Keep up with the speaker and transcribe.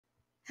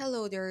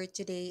Hello there,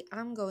 today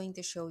I'm going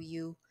to show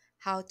you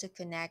how to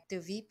connect to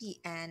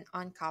VPN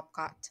on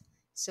CapCut.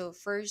 So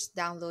first,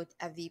 download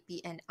a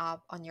VPN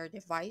app on your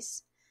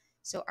device.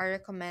 So I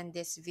recommend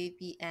this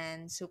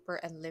VPN Super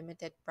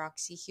Unlimited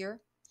Proxy here.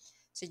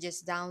 So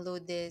just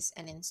download this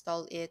and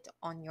install it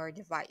on your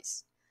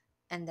device.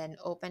 And then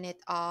open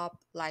it up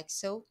like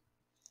so.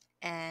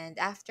 And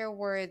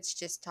afterwards,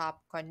 just tap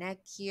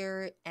connect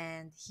here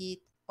and hit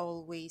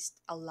always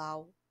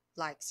allow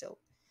like so.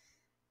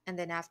 And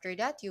then after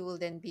that you will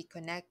then be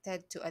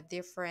connected to a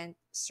different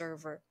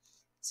server.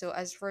 So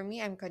as for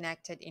me, I'm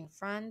connected in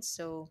France.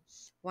 So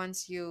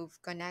once you've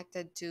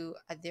connected to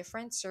a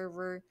different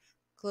server,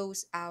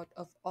 close out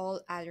of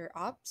all other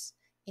apps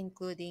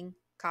including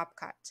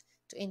CapCut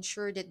to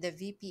ensure that the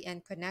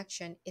VPN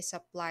connection is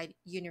applied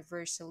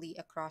universally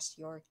across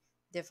your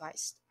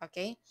device.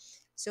 Okay,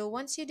 so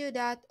once you do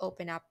that,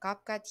 open up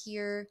CapCut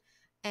here,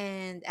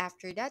 and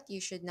after that you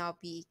should now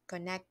be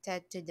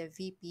connected to the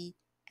VP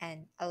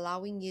and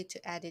allowing you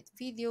to edit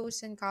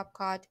videos in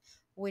CapCut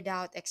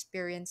without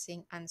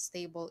experiencing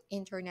unstable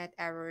internet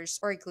errors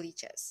or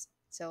glitches.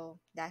 So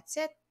that's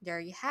it. There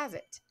you have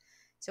it.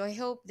 So I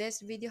hope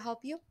this video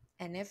helped you,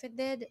 and if it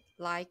did,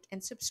 like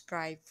and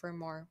subscribe for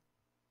more.